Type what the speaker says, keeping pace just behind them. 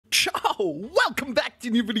Welcome back to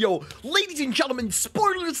a new video. Ladies and gentlemen,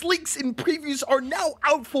 spoilers, leaks, and previews are now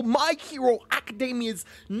out for My Hero Academia's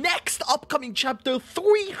next upcoming chapter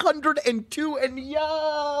 302, and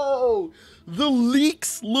yo, the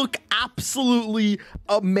leaks look absolutely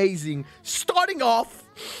amazing. Starting off,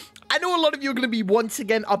 I know a lot of you are going to be once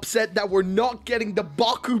again upset that we're not getting the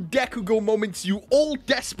Baku Dekugo moments you all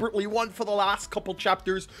desperately want for the last couple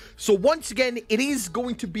chapters. So once again, it is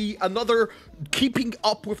going to be another keeping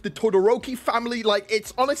up with the Todoroki family. Like,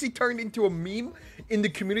 it's honestly turned into a meme in the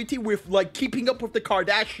community with, like, keeping up with the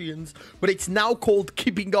Kardashians, but it's now called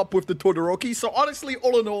keeping up with the Todoroki. So honestly,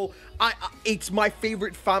 all in all, it's my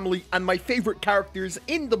favorite family and my favorite characters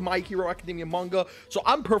in the My Hero Academia manga. So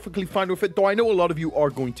I'm perfectly fine with it, though I know a lot of you are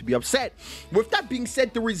going to be upset. With that being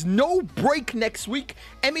said, there is no break next week.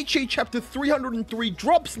 MHA chapter 303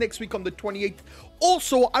 drops next week on the 28th.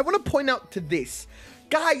 Also, I want to point out to this.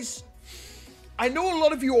 Guys, I know a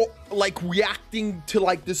lot of you are, like, reacting to,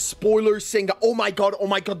 like, the spoilers, saying that, oh my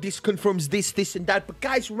god, this confirms this, this, and that. But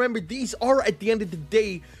guys, remember, these are, at the end of the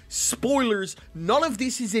day, spoilers. None of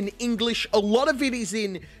this is in English. A lot of it is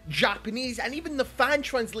in Japanese, and even the fan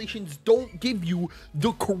translations don't give you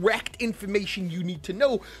the correct information you need to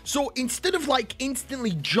know. So instead of, like,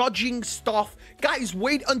 instantly judging stuff, guys,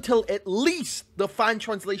 wait until at least the fan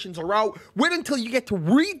translations are out. Wait until you get to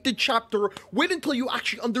read the chapter. Wait until you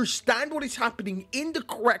actually understand what is happening in the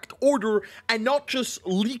correct order, and not just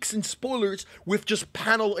leaks and spoilers with just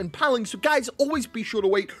panel and paneling. So guys, always be sure to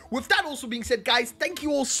wait. With that also being said, guys, thank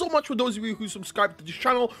you all so much for those of you who subscribe to this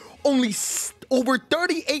channel. Only over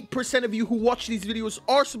 38% of you who watch these videos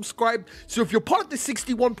are subscribed. So if you're part of the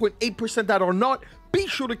 61.8% that are not, be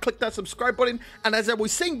sure to click that subscribe button. And as I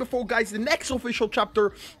was saying before, guys, the next official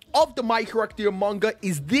chapter of the My Hero Academia manga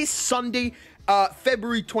is this Sunday,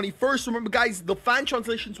 February 21st. Remember, guys, the fan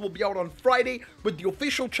translations will be out on Friday, but the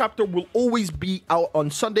official chapter will always be out on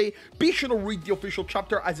Sunday. Be sure to read the official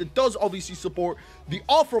chapter, as it does obviously support the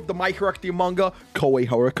author of the My Hero Academia manga, Koei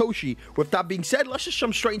Horikoshi. With that being said, let's just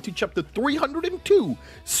jump straight into chapter 302,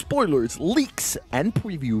 spoilers, leaks, and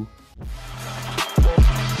preview.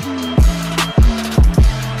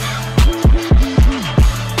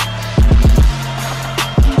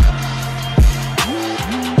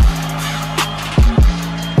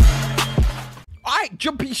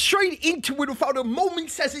 Jumping straight into it without a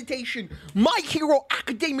moment's hesitation, My Hero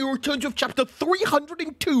Academia returns with chapter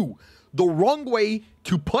 302, The Wrong Way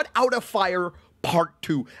to Put Out a Fire, Part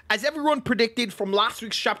 2. As everyone predicted from last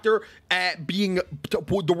week's chapter being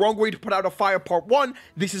The Wrong Way to Put Out a Fire, Part 1,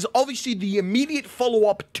 this is obviously the immediate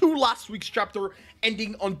follow-up to last week's chapter,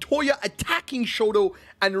 ending on Touya attacking Shoto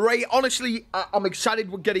and Rei. Honestly, I'm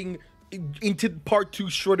excited we're getting into part 2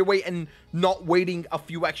 straight away and not waiting a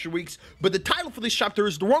few extra weeks. But the title for this chapter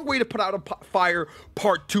is The Wrong Way to Put Out a Fire,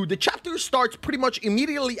 Part 2. The chapter starts pretty much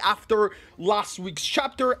immediately after last week's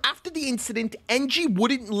chapter. After the incident, Enji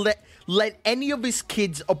wouldn't let any of his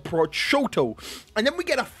kids approach Shoto. And then we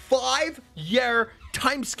get a 5-year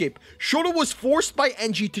time skip. Shoto was forced by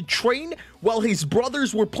Enji to train while his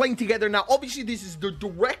brothers were playing together. Now, obviously, this is the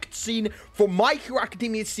direct scene from My Hero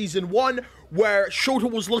Academia Season 1, where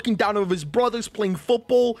Shoto was looking down on his brothers playing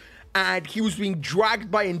football, and he was being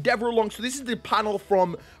dragged by Endeavor along. So this is the panel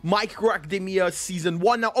from My Hero Academia Season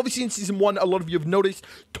 1. Now, obviously, in Season 1, a lot of you have noticed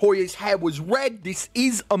Toya's hair was red. This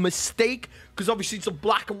is a mistake, because obviously it's a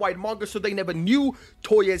black and white manga, so they never knew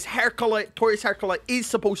Toya's hair color. Toya's hair color is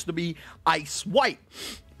supposed to be ice white.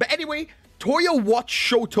 But anyway, Touya watched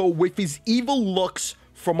Shoto with his evil looks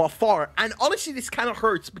from afar. And honestly, this kind of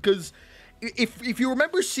hurts, because if you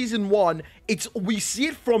remember Season 1, we see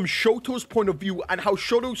it from Shoto's point of view, and how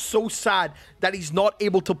Shoto's so sad that he's not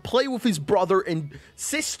able to play with his brother and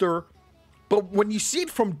sister. But when you see it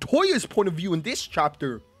from Toya's point of view in this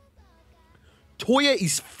chapter, Touya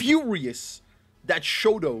is furious that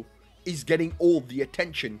Shoto is getting all the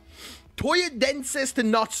attention. Touya then says to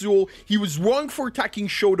Natsuo he was wrong for attacking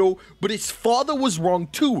Shoto, but his father was wrong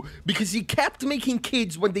too, because he kept making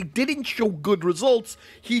kids when they didn't show good results.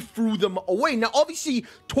 He threw them away. Now, obviously,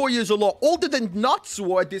 Touya is a lot older than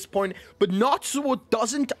Natsuo at this point, but Natsuo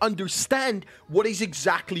doesn't understand what is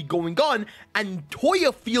exactly going on, and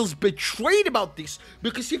Touya feels betrayed about this,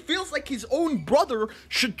 because he feels like his own brother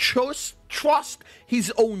should trust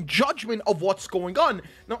his own judgment of what's going on.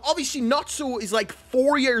 Now, obviously, Natsuo is like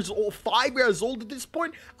 4 years old, 5 years old at this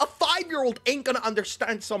point. A 5-year-old ain't gonna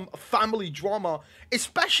understand some family drama,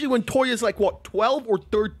 especially when Toya's like, what, 12 or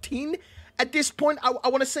 13? at this point, I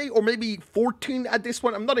want to say, or maybe 14 at this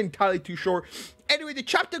point. I'm not entirely too sure. Anyway, the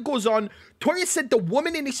chapter goes on. Touya said the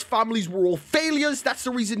women in his families were all failures. That's the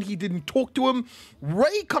reason he didn't talk to him.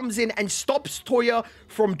 Rei comes in and stops Touya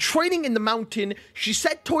from training in the mountain. She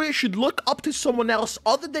said Touya should look up to someone else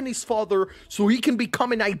other than his father so he can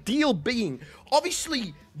become an ideal being.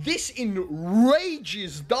 Obviously, this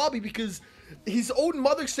enrages Dabi because his own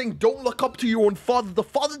mother saying don't look up to your own father, the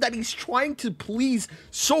father that he's trying to please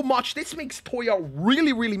so much. This makes Touya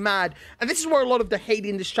really, really mad. And this is where a lot of the hate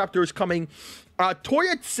in this chapter is coming.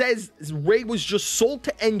 Touya says Rei was just sold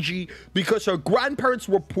to Enji because her grandparents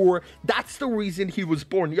were poor. That's the reason he was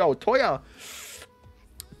born. Yo, Touya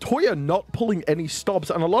not pulling any stops.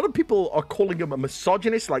 And a lot of people are calling him a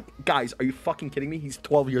misogynist. Like, guys, are you fucking kidding me? He's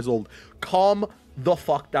 12 years old. Calm the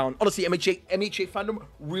fuck down. Honestly, MHA fandom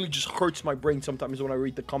really just hurts my brain sometimes when I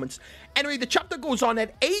read the comments. Anyway, the chapter goes on.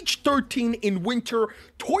 At age 13 in winter,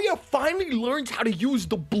 Touya finally learns how to use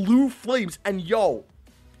the blue flames. And yo,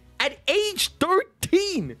 at age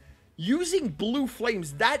 13, using blue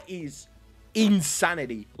flames, that is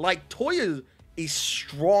insanity. Like, Touya is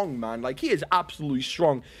strong, man. Like, he is absolutely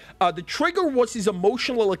strong. The trigger was his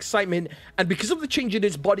emotional excitement, and because of the change in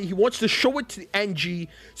his body, he wants to show it to Enji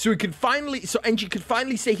so Enji could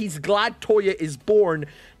finally say he's glad Touya is born.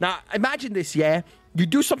 Now, imagine this, yeah? You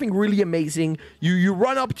do something really amazing. You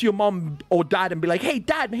run up to your mom or dad and be like, hey,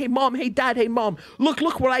 dad, hey, mom, hey, dad, hey, mom. Look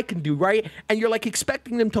what I can do, right? And you're, like,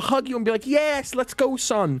 expecting them to hug you and be like, yes, let's go,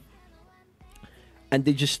 son. And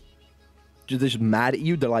they're just mad at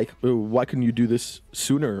you. They're like, oh, why couldn't you do this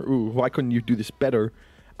sooner? Ooh, why couldn't you do this better?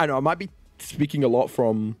 I know I might be speaking a lot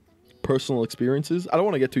from personal experiences. I don't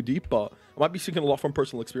want to get too deep, but I might be speaking a lot from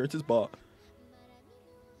personal experiences, but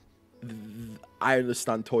I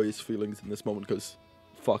understand Touya's feelings in this moment because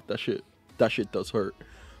fuck, that shit does hurt.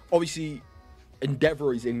 Obviously,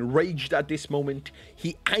 Endeavor is enraged at this moment.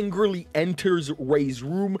 He angrily enters Rei's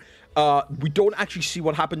room. We don't actually see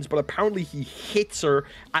what happens, but apparently he hits her,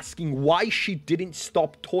 asking why she didn't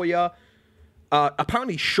stop Touya.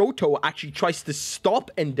 Apparently Shoto actually tries to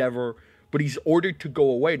stop Endeavor, but he's ordered to go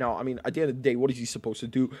away. Now, I mean, at the end of the day, what is he supposed to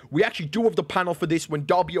do? We actually do have the panel for this when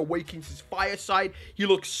Dabi awakens his fireside. He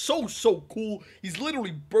looks so cool. He's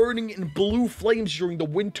literally burning in blue flames during the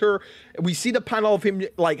winter. We see the panel of him,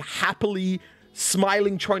 like, happily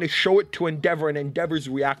smiling, trying to show it to Endeavor, and Endeavor's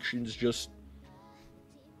reactions just...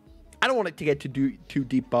 I don't want it to get too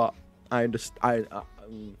deep, but I understand.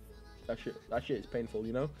 That shit is painful,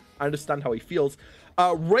 you know? I understand how he feels.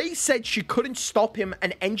 Rei said she couldn't stop him,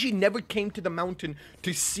 and Enji never came to the mountain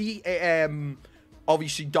to see,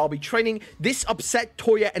 obviously, Dabi training. This upset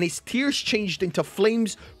Touya, and his tears changed into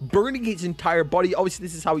flames, burning his entire body. Obviously,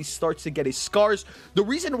 this is how he starts to get his scars. The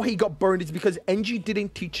reason why he got burned is because Enji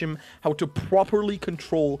didn't teach him how to properly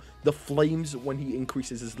control the flames when he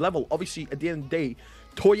increases his level. Obviously, at the end of the day,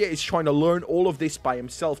 Touya is trying to learn all of this by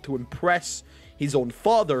himself to impress his own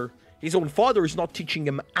father. His own father is not teaching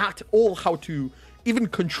him at all how to even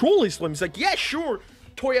control his flames. Like, yeah, sure,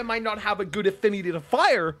 Touya might not have a good affinity to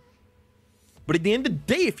fire, but at the end of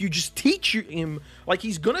the day, if you just teach him, like,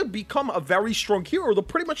 he's gonna become a very strong hero, the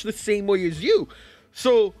pretty much the same way as you.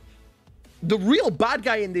 So, the real bad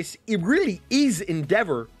guy in this, it really is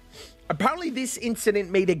Endeavor. Apparently, this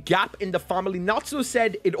incident made a gap in the family. Natsuo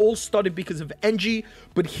said it all started because of Enji,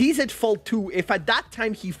 but he's at fault too. If at that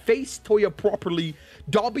time he faced Touya properly,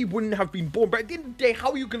 Dabi wouldn't have been born. But at the end of the day,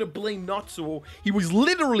 how are you going to blame Natsuo? He was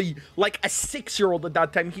literally like a 6-year-old at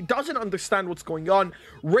that time. He doesn't understand what's going on.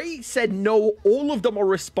 Rei said no, all of them are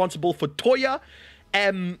responsible for Touya.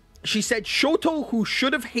 She said Shoto, who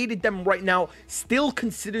should have hated them right now, still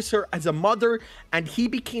considers her as a mother, and he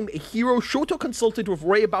became a hero. Shoto consulted with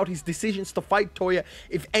Rei about his decisions to fight Touya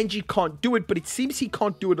if Enji can't do it, but it seems he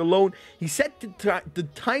can't do it alone. He said the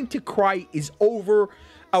time to cry is over.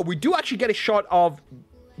 We do actually get a shot of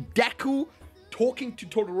Deku talking to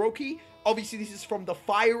Todoroki. Obviously, this is from the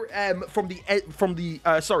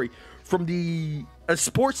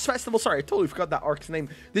sports festival. Sorry, I totally forgot that arc's name.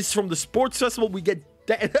 This is from the sports festival. We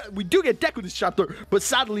do get Deku this chapter, but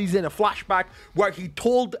sadly he's in a flashback where he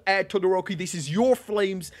told Todoroki, this is your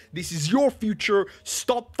flames, this is your future,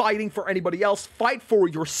 stop fighting for anybody else, fight for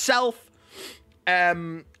yourself.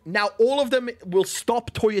 Now all of them will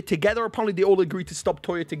stop Touya together. Apparently they all agreed to stop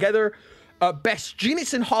Touya together. Best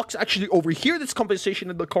Genius and Hawks actually overhear this conversation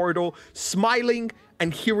in the corridor, smiling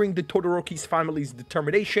and hearing the Todoroki's family's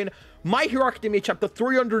determination. My Hero Academia chapter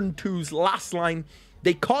 302's last line,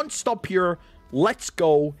 they can't stop here. Let's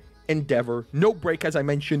go, Endeavor. No break, as I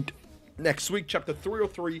mentioned. Next week, chapter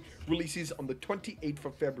 303 releases on the 28th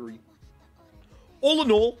of February. All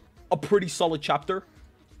in all, a pretty solid chapter.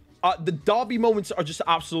 the Dabi moments are just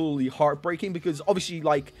absolutely heartbreaking because obviously,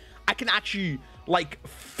 like, I can actually, like,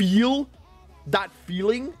 feel that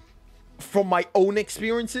feeling from my own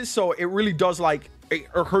experiences. So it really does, like, it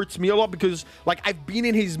hurts me a lot because, like, I've been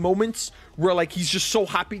in his moments where, like, he's just so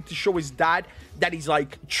happy to show his dad that he's,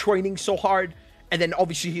 like, training so hard. And then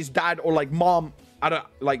obviously his dad or, like, mom, I don't,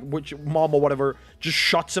 like, which mom or whatever, just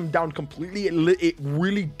shuts him down completely. It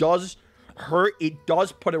really does hurt. It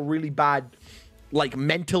does put a really bad, like,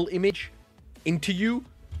 mental image into you.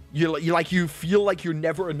 You feel like you're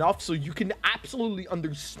never enough. So you can absolutely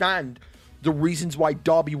understand the reasons why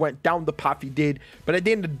Dabi went down the path he did. But at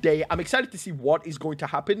the end of the day, I'm excited to see what is going to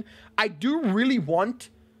happen. I do really want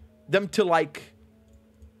them to, like,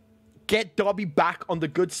 get Dabi back on the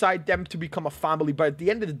good side, them to become a family. But at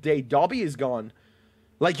the end of the day, Dabi is gone.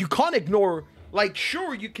 Like, you can't ignore, like,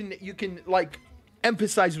 sure, you can like,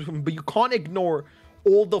 emphasize with him, but you can't ignore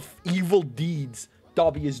all the evil deeds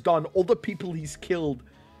Dabi has done, all the people he's killed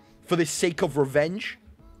for the sake of revenge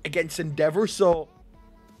against Endeavor. So,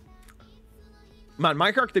 man,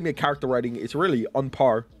 my character writing is really on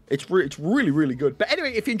par. It's really, really good. But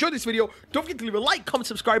anyway, if you enjoyed this video, don't forget to leave a like, comment,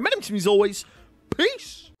 subscribe. My name is, as always,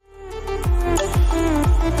 peace.